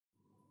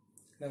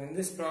Now in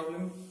this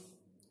problem,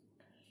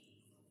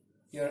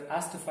 you are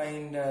asked to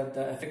find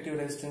the effective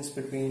resistance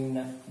between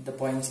the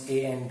points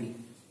A and B.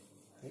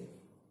 Right?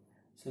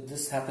 So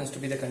this happens to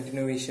be the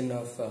continuation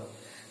of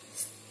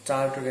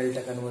star to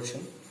delta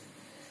conversion.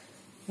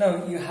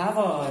 Now you have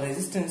a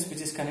resistance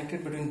which is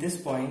connected between this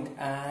point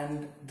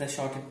and the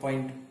shorted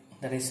point,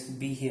 that is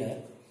B here.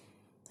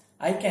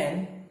 I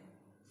can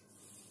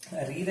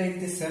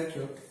rewrite this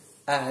circuit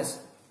as,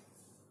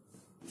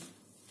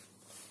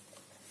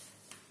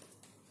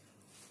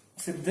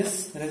 so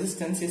this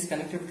resistance is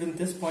connected between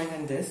this point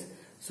and this,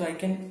 so I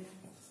can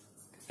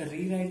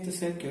rewrite the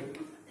circuit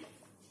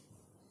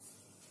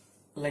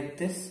like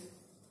this,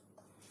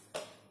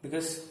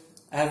 because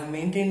I have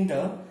maintained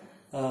the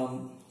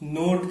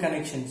node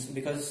connections,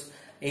 because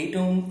 8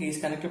 ohm is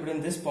connected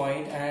between this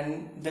point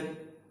and the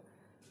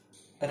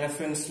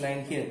reference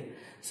line here.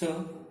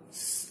 So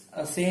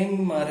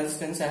same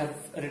resistance I have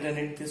written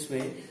it this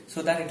way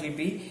so that it will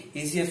be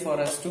easier for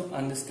us to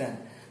understand.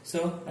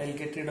 So I will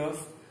get rid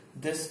of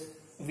this.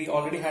 We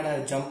already had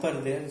a jumper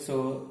there,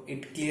 so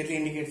it clearly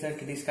indicates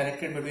that it is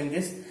connected between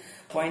this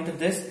point to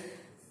this,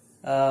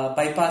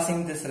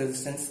 bypassing this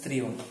resistance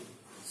 3 ohm.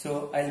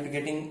 So I will be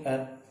getting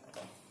a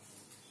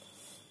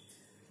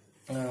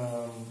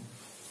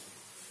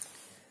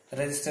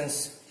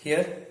resistance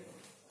here,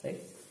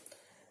 right?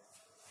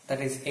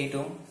 That is 8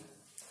 ohm.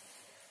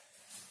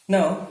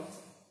 Now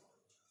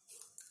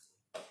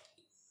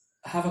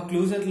have a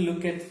closer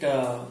look at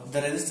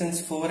the resistance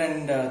 4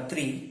 and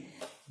 3.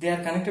 They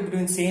are connected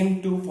between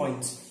same 2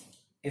 points.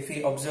 If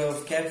we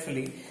observe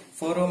carefully,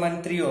 4 ohm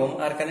and 3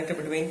 ohm are connected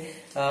between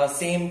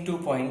same 2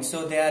 points,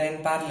 so they are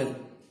in parallel.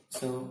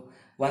 So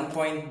one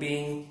point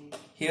being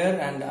here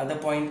and the other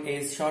point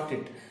is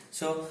shorted.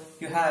 So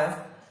you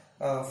have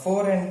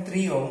 4 and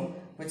 3 ohm,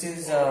 which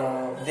is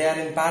they are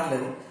in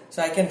parallel.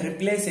 So I can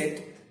replace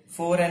it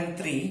 4 and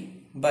 3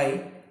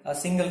 by a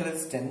single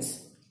resistance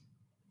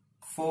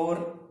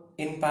 4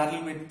 in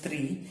parallel with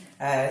 3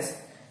 as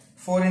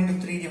 4 into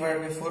 3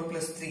 divided by 4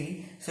 plus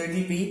 3, so it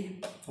will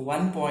be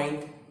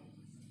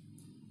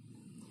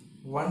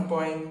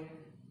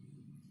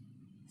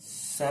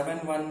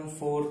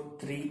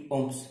 1.7143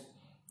 ohms,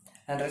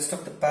 and rest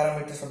of the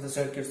parameters of the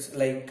circuits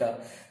like the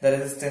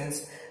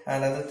resistance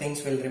and other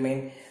things will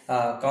remain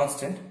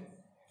constant.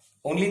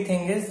 Only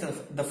thing is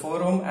the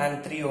 4 ohm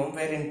and 3 ohm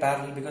were in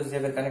parallel because they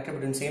were connected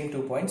between same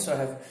 2 points, so I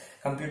have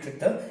computed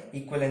the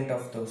equivalent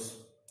of those.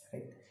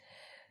 Right?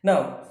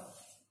 Now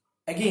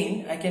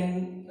again I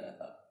can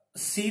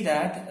see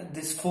that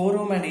this 4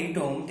 ohm and 8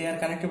 ohm, they are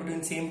connected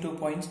between same 2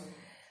 points,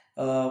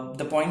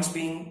 the points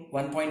being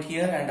one point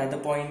here and other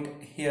point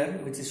here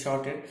which is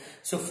shorted.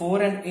 So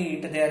 4 and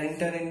 8 they are in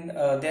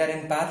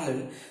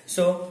parallel,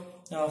 so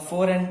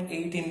 4 and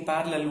 8 in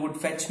parallel would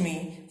fetch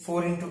me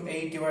 4 into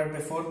 8 divided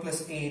by 4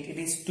 plus 8, it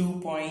is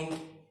 2.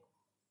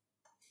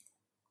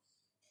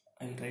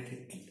 I'll write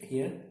it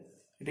here,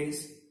 it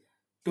is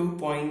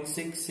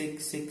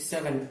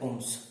 2.6667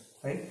 ohms,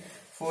 right?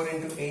 4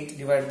 into 8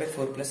 divided by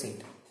 4 plus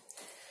 8.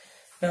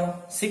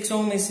 Now 6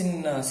 ohm is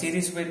in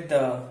series with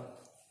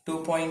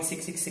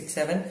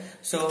 2.6667,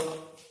 so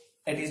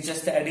it is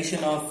just the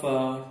addition of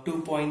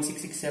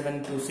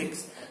 2.667 to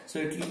 6, so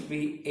it will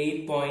be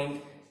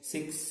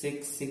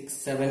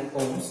 8.6667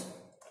 ohms,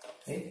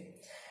 right?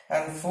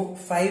 And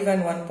 5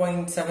 and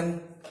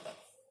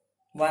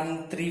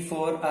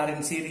 1.7134 are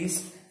in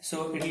series,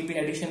 so it will be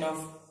addition of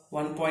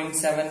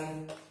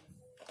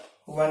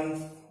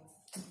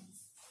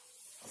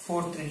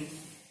 1.7143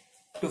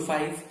 to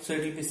 5, so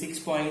it will be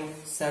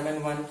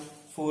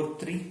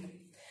 6.7143.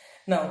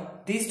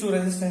 Now these two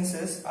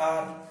resistances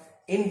are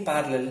in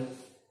parallel,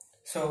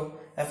 so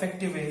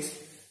effective is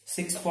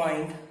 6.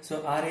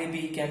 So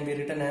RAB can be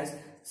written as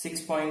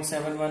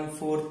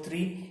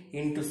 6.7143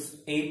 into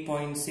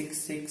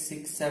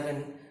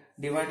 8.6667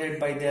 divided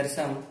by their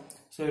sum,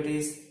 so it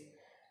is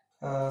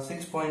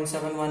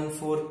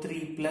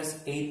 6.7143 plus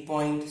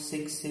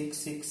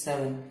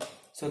 8.6667,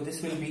 so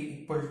this will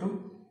be equal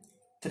to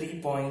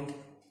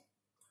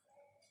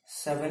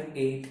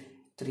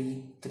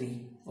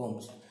 3.7833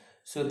 ohms.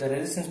 So the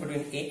resistance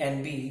between A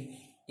and B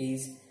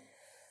is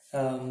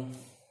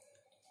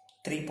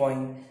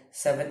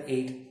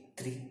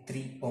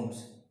 3.7833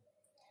 ohms.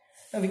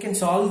 Now we can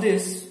solve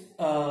this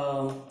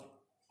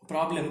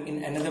problem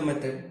in another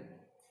method.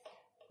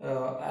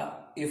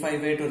 If I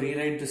were to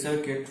rewrite the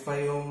circuit,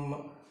 5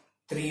 ohm,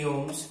 3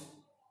 ohms,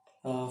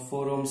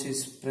 4 ohms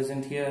is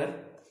present here,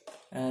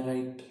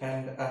 right,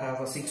 and I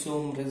have a 6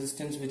 ohm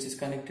resistance which is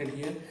connected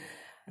here,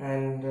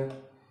 and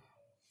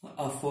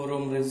a 4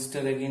 ohm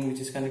resistor again which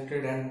is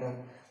connected, and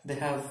they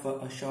have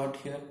a short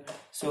here.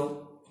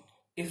 So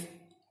if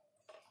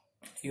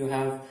you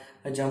have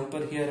a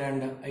jumper here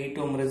and 8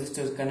 ohm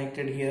resistors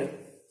connected here,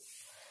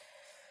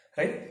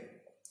 right?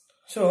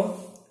 So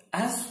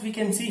as we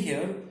can see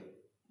here,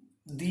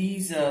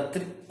 these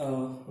three,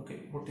 okay,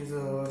 what is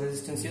the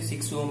resistance here?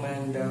 6 ohm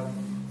and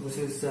this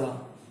is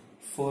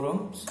 4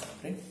 ohms,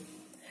 right?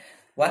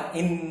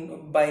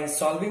 By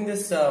solving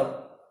this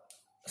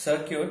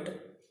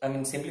circuit,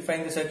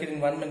 simplifying the circuit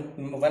in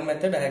one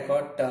method, I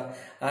got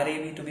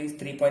RAB to be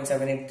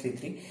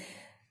 3.7833.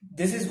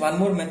 This is one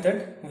more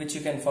method which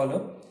you can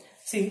follow.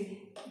 See,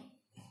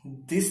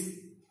 this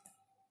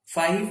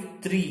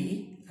 5,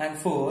 3 and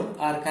 4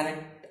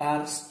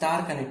 are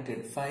star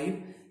connected.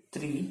 5,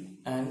 3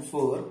 and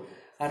 4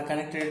 are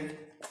connected.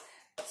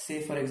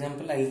 Say for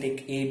example, I'll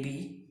take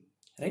AB,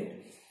 right?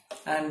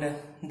 And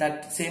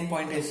that same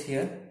point is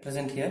here,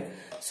 present here.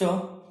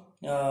 So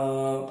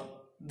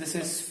this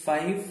is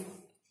 5,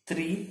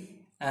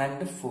 3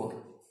 and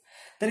 4.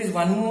 There is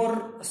one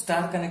more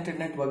star connected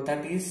network,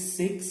 that is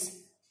 6,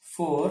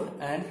 4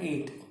 and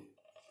 8.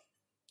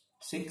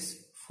 6,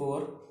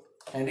 4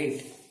 and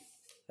 8,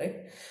 right?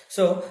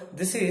 So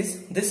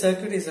this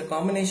circuit is a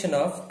combination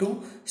of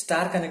two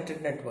star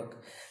connected network.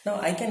 Now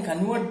I can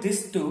convert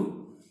this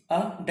to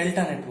a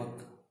delta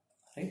network,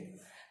 right?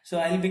 So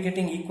I will be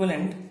getting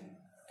equivalent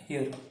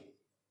here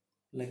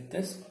like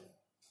this.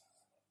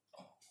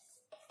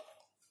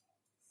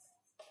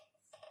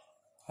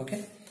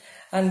 Okay,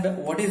 and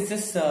what is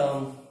this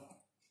delta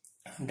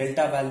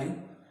value?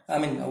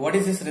 What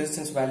is this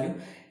resistance value?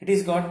 It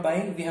is got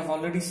by, we have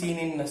already seen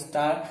in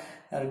star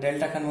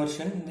delta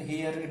conversion.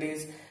 Here it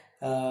is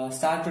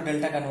star to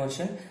delta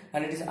conversion,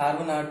 and it is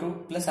R1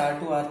 R2 plus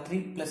R2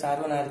 R3 plus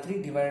R1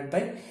 R3 divided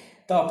by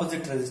the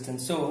opposite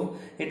resistance. So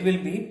it will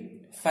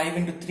be 5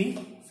 into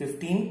 3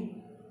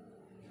 15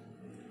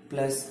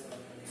 plus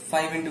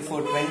 5 into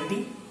 4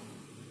 20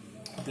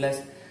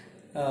 plus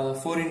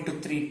 4 into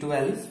 3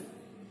 12.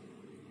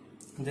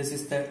 This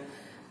is the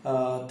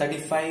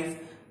 35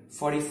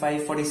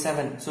 45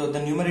 47. So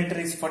the numerator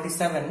is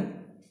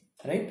 47,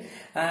 right?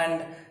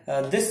 And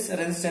this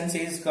resistance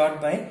is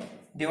got by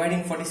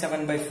dividing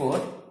 47 by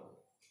 4.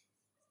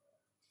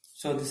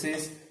 So this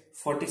is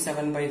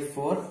 47 by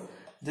 4.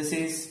 This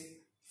is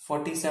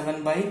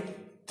 47 by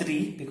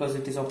 3 because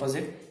it is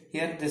opposite.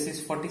 Here this is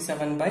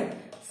 47 by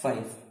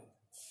 5,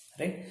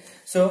 right?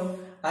 So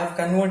I have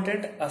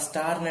converted a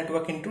star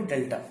network into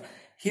delta.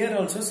 Here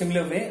also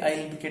similar way,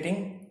 I will be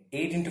getting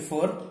 8 into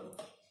 4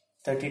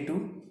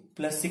 32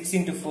 plus 6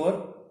 into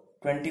 4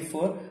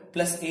 24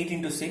 plus 8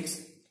 into 6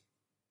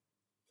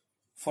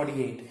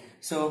 48.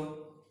 So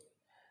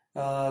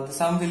the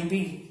sum will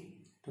be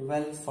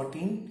 12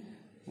 14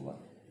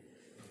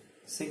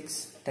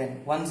 6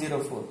 10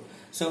 104.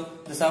 So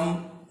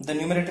the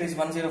numerator is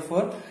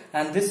 104,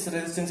 and this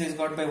resistance is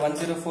got by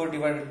 104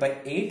 divided by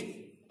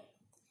 8.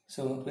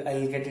 So I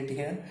will get it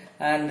here,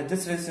 and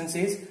this resistance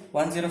is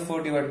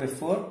 104 divided by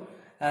 4,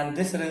 and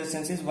this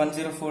resistance is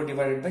 104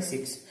 divided by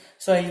 6.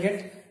 So I will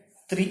get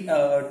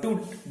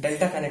two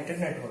delta connected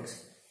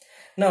networks.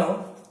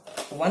 Now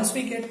once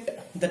we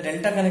get the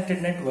delta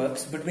connected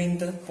networks between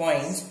the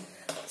points,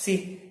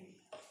 see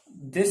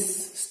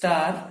this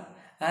star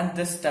and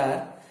this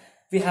star,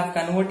 we have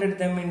converted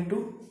them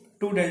into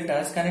two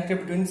deltas connected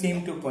between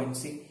same 2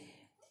 points. See,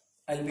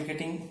 I will be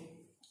getting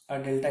a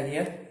delta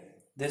here,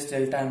 this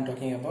delta I am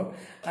talking about,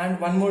 and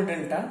one more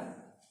delta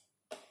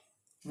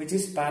which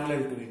is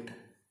parallel to it,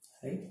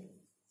 right?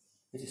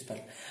 Which is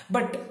parallel,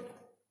 but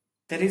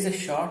there is a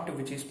short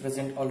which is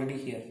present already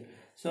here,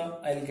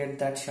 so I will get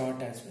that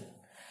short as well.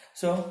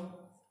 So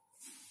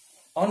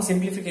on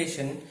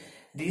simplification,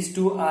 these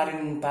two are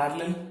in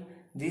parallel,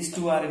 these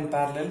two are in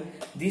parallel,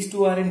 these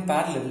two are in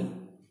parallel,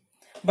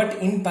 but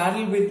in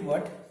parallel with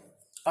what?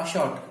 A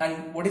short.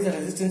 And what is the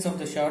resistance of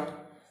the short?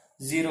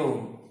 0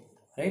 ohm,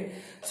 right?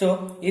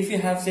 So if you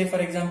have, say for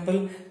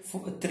example,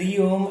 3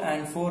 ohm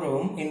and 4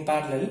 ohm in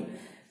parallel,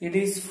 it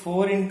is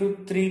 4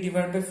 into 3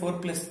 divided by 4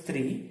 plus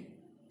 3,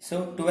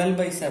 so 12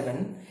 by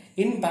 7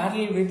 in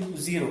parallel with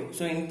 0.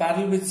 So in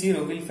parallel with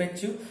 0 will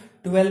fetch you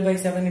 12 by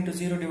 7 into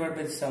 0 divided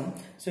by the sum,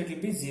 so it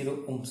will be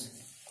 0 ohms,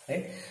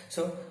 right?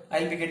 So I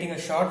will be getting a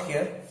short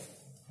here,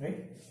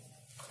 right?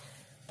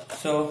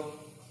 So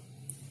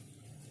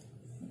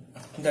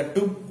the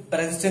two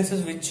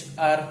resistances which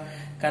are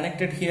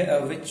connected here,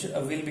 which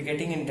will be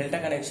getting in delta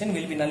connection,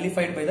 will be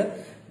nullified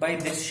by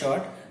this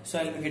short. So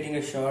I will be getting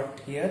a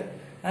short here,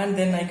 and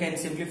then I can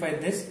simplify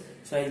this.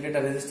 So I will get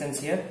a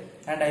resistance here,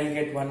 and I will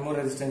get one more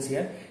resistance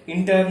here.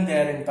 In turn they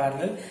are in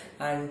parallel,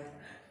 and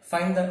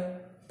find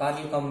the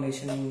parallel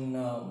combination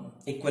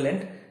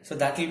equivalent. So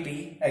that will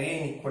be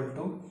again equal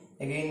to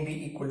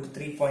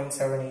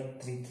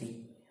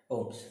 3.7833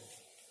 ohms.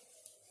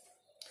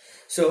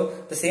 So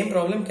the same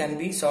problem can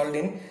be solved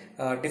in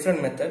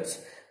different methods.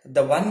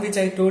 The one which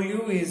I told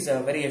you is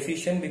very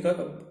efficient, because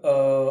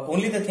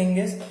only the thing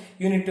is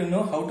you need to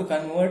know how to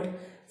convert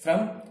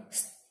from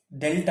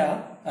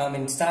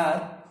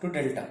star to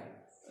delta.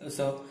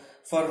 So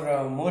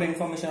for more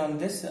information on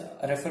this,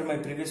 refer my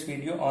previous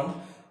video on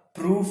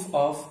proof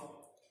of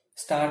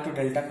star to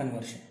delta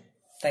conversion.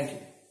 Thank you.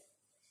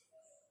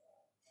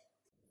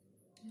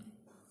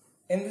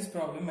 In this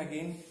problem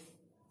again,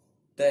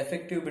 the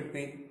effective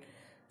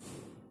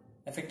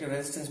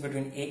resistance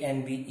between A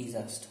and B is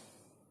asked,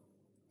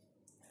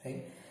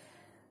 right?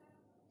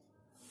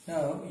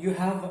 Now you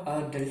have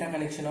a delta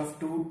connection of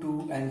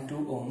 2 and 2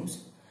 ohms.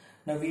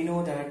 Now we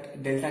know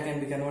that delta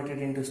can be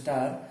converted into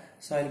star,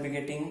 so I'll be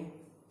getting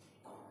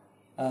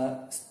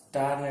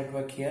star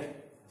network here,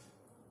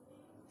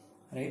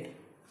 right?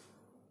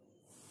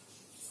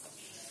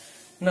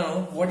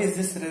 Now what is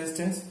this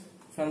resistance?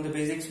 From the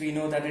basics we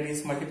know that it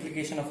is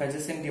multiplication of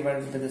adjacent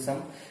divided by the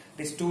sum.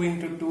 It is 2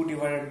 into 2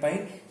 divided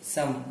by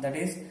sum, that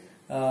is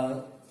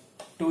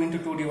 2 into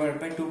 2 divided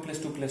by 2 plus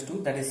 2 plus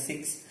 2, that is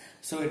 6.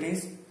 So it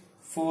is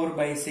 4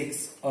 by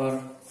 6,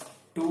 or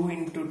 2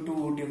 into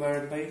 2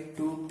 divided by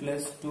 2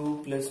 plus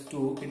 2 plus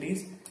 2, it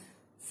is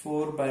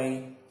 4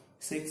 by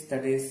 6,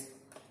 that is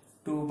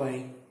 2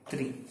 by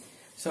 3.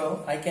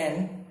 So I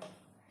can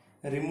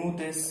remove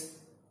this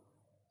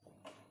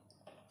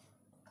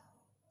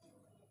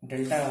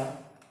delta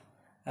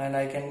and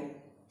I can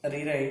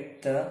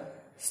rewrite the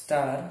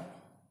star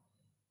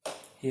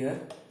here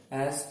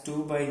as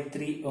 2 by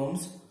 3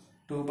 ohms,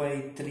 2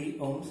 by 3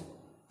 ohms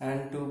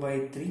and 2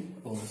 by 3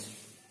 ohms,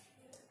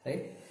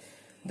 right?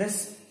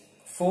 This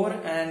 4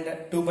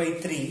 and 2 by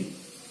 3,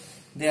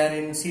 they are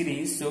in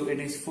series, so it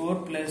is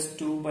 4 plus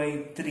 2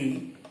 by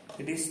 3,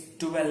 it is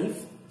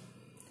 12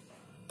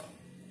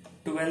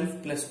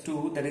 plus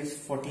 2, that is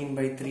 14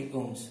 by 3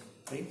 ohms,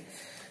 right?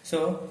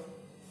 So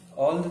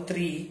all the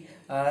three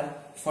are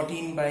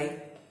 14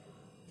 by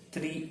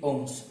 3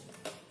 ohms.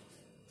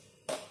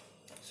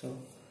 So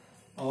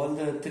all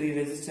the three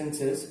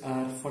resistances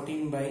are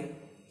 14 by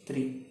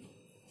 3,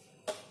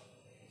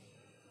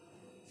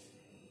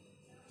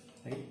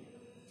 right?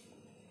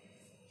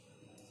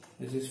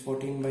 This is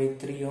 14 by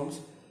 3 ohms,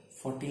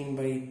 14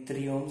 by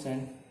 3 ohms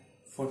and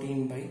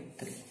 14 by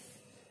 3.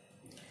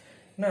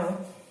 Now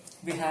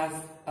we have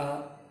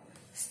a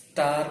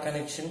star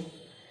connection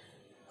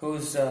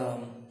whose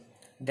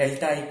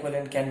delta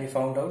equivalent can be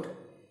found out,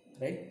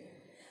 right?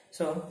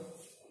 So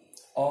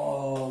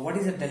what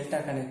is a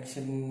delta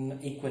connection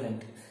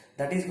equivalent?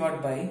 That is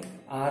got by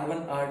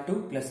R1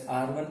 R2 plus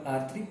R1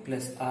 R3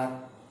 plus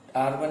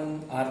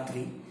R1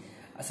 R3,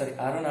 sorry,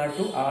 R1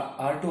 R2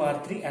 R2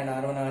 R3 and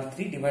R1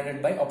 R3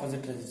 divided by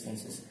opposite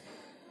resistances.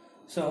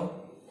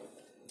 So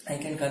I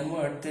can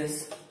convert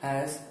this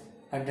as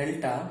a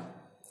delta.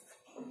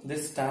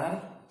 This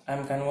star I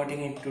am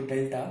converting it to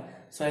delta,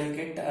 so I will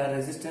get a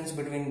resistance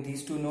between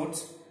these two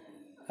nodes,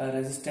 a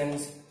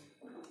resistance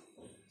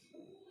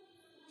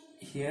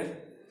here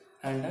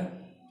and a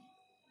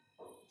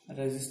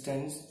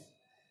resistance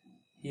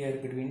here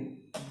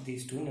between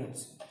these two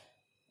nodes,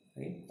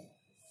 right?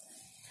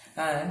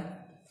 And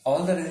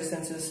all the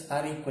resistances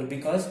are equal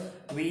because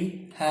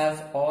we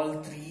have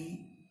all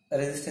three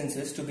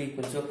resistances to be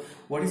equal. So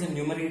what is the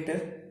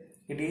numerator?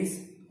 It is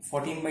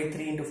 14 by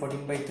 3 into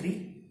 14 by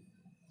 3,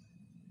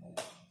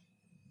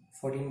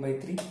 14 by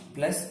 3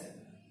 plus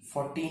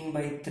 14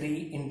 by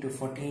 3 into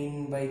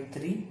 14 by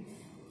 3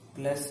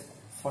 plus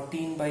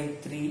 14 by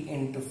 3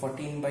 into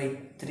 14 by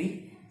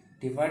 3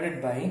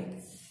 divided by,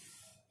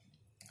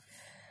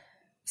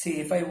 see,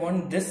 if I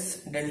want this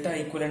delta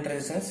equivalent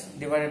resistance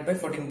divided by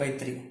 14 by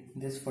 3,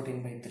 this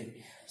 14 by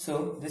 3.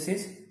 So this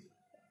is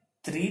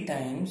 3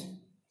 times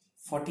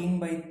 14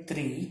 by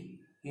 3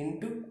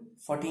 into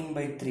 14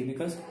 by 3,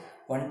 because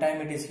one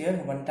time it is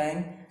here, one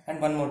time and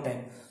one more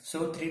time.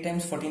 So 3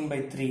 times 14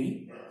 by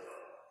 3,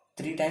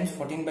 3 times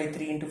 14 by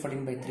 3 into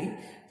 14 by 3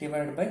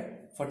 divided by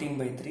 14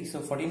 by 3. So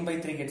 14 by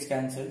 3 gets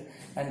cancelled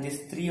and this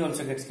 3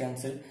 also gets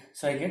cancelled.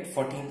 So I get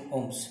 14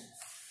 ohms,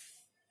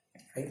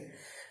 right?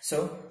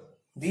 So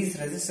these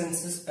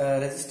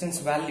resistance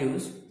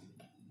values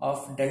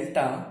of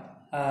delta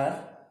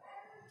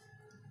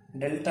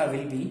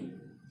will be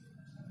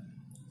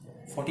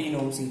 14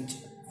 ohms each.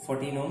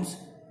 14 ohms.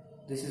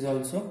 This is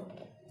also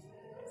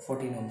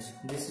 14 ohms.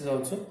 This is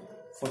also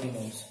 14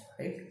 ohms,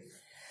 right?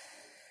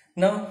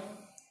 Now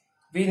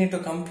we need to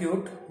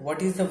compute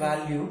what is the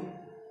value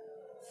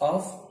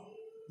of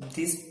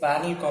this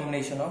parallel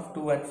combination of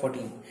 2 and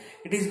 14.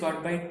 It is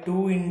got by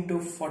 2 into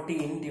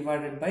 14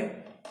 divided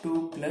by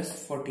 2 plus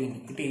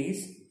 14. It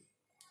is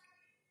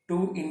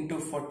 2 into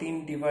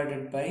 14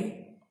 divided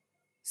by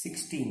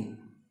 16,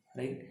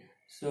 right?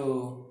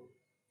 So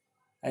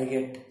I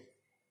get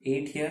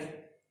 8 here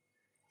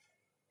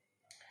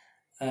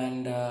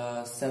and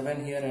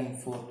 7 here and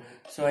 4.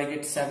 So I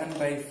get 7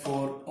 by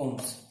 4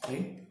 ohms,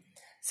 right?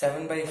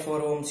 7 by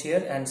 4 ohms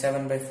here and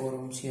 7 by 4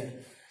 ohms here.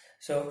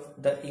 So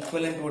the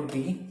equivalent would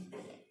be,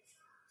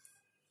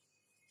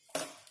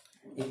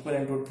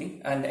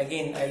 and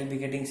again I will be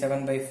getting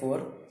 7 by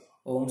 4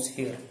 ohms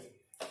here.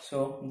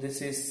 So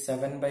this is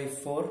 7 by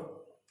 4,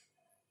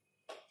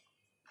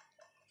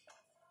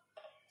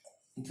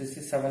 this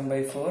is 7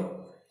 by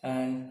 4,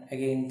 and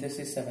again this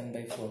is 7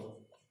 by 4.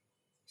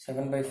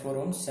 7 by 4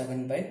 ohms,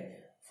 7 by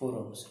 4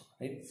 ohms,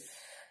 right?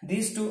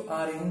 These two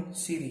are in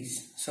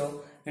series.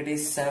 So it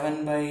is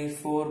 7 by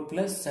 4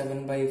 plus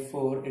 7 by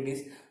 4. It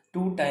is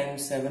 2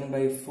 times 7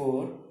 by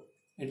 4.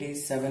 It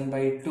is 7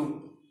 by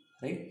 2,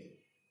 right?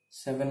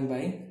 7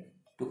 by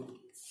 2.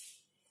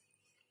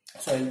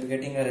 So I will be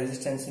getting a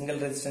resistance, single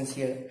resistance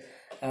here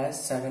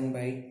as 7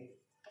 by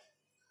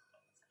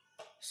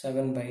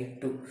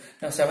 2.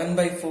 Now 7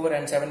 by 4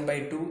 and 7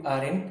 by 2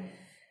 are in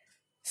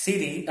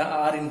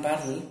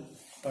parallel,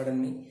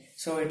 pardon me.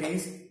 So it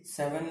is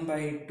 7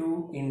 by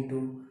 2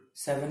 into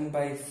 7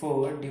 by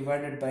 4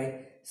 divided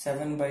by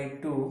 7 by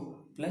 2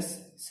 plus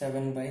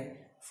 7 by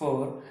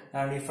 4,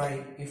 and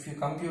if you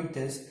compute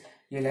this,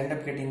 you'll end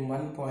up getting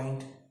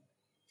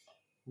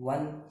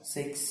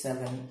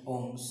 1.167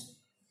 ohms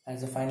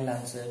as the final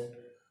answer,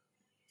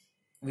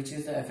 which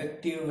is the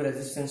effective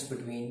resistance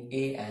between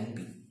A and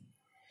B.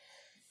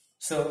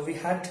 So we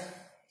had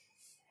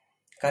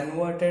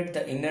converted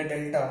the inner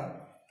delta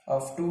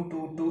of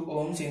 222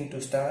 ohms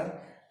into star,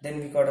 then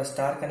we got a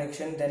star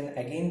connection, then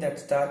again that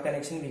star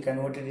connection we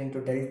converted into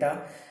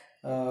delta,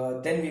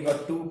 then we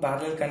got two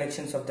parallel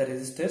connections of the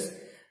resistors.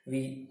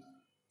 We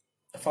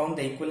found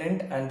the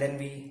equivalent, and then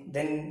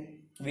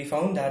we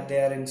found that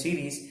they are in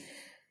series.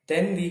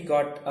 Then we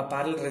got a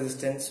parallel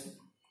resistance,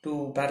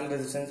 two parallel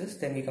resistances,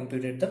 then we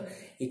computed the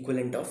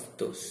equivalent of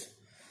those.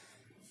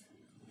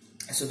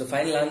 So the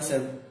final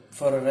answer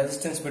for a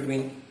resistance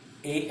between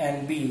A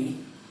and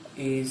B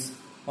is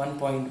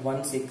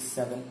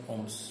 1.167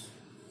 ohms.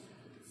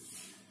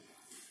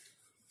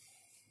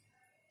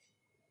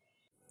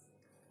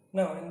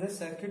 Now in this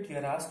circuit you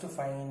are asked to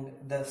find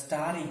the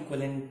star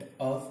equivalent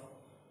of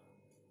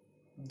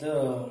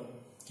the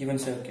given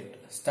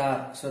circuit,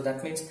 star. So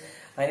that means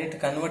I need to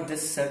convert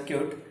this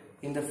circuit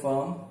in the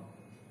form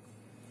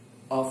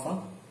of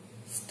a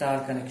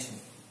star connection,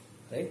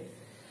 right?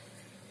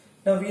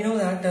 Now we know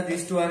that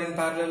these two are in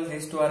parallel,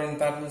 these two are in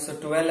parallel, so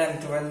 12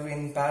 and 12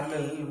 in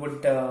parallel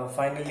would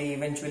finally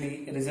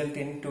eventually result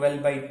in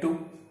 12 by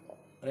 2,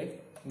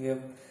 right?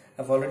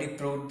 I've already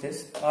proved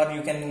this, or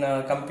you can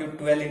compute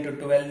 12 into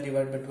 12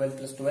 divided by 12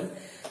 plus 12.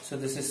 So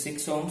this is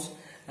 6 ohms,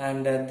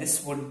 and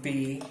this would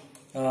be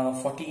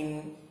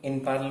 14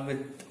 in parallel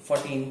with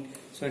 14,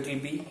 so it will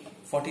be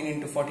 14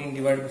 into 14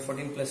 divided by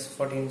 14 plus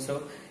 14,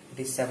 so it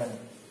is 7.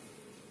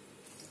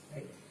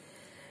 Right.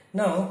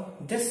 Now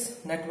this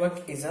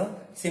network is a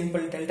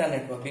simple delta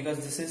network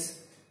because this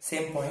is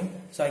same point,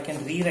 so I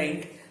can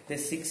rewrite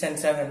this 6 and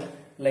 7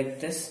 like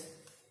this.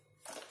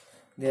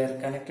 They are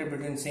connected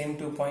between same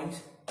 2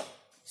 points,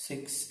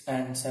 6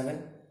 and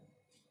 7.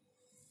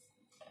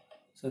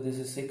 So this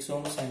is 6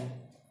 ohms and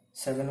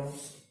 7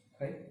 ohms,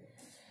 right?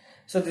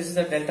 So this is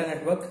a delta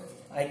network.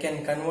 I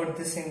can convert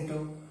this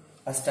into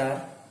a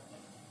star,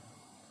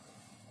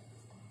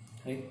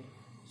 right?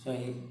 So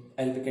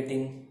I'll be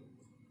getting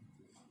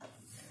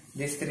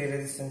these three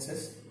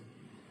resistances.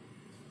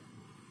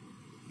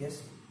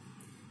 Yes.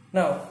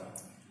 Now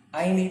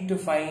I need to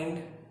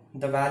find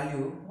the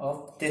value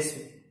of this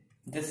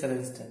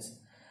resistance.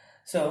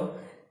 So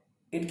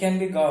it can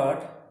be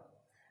got,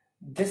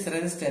 this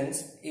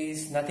resistance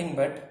is nothing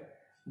but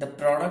the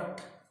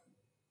product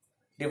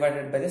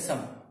divided by the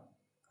sum,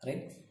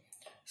 right?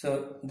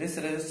 So this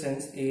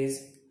resistance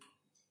is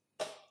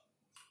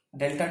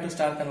delta to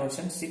star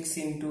conversion, 6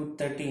 into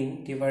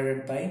 13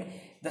 divided by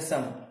the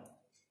sum,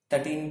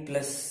 13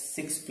 plus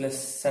 6 plus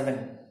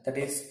 7, that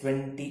is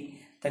 20.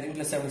 13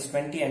 plus 7 is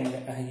 20, and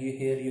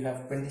here you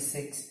have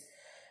 26.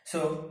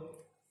 So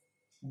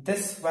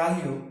this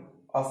value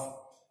of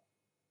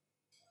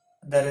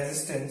the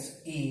resistance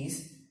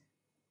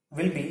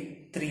will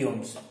be 3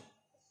 ohms,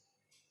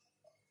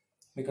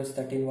 because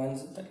 13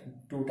 ones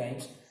 2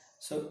 times,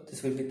 so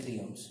this will be 3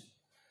 ohms.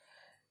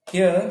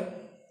 Here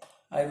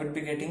I would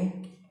be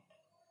getting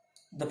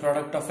the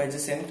product of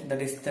adjacent,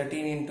 that is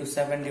 13 into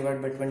 7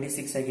 divided by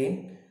 26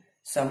 again,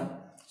 sum,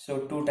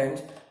 so 2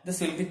 times,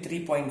 this will be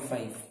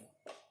 3.5.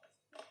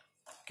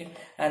 Okay,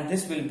 and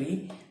this will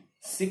be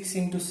 6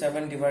 into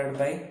 7 divided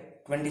by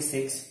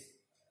 26,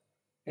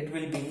 it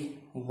will be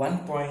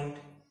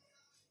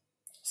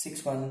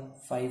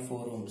 1.6154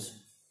 ohms.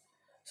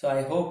 So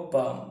I hope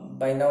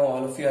by now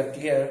all of you are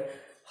clear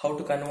how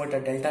to convert a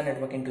delta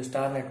network into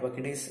star network.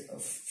 It is,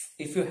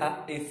 if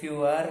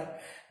you are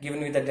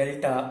given with a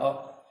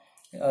delta,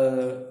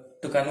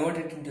 to convert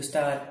it into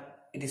star,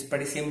 it is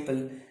pretty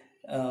simple.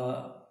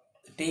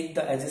 Take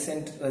the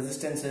adjacent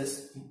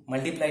resistances,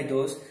 multiply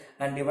those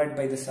and divide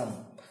by the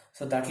sum.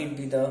 So that will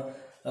be the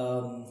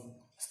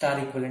star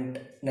equivalent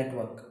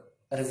network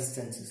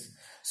resistances.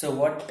 So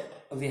what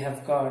we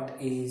have got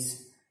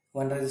is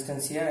one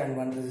resistance here and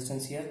one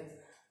resistance here,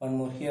 one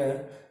more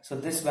here. So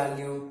this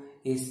value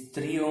is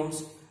 3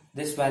 ohms,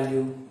 this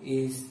value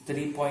is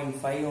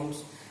 3.5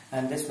 ohms,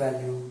 and this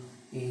value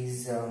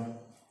is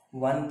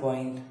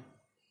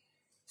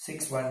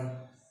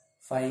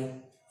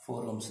 1.6154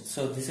 ohms.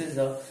 So this is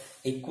the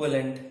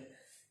equivalent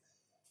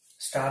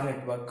star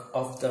network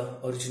of the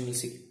original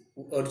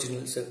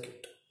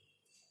circuit.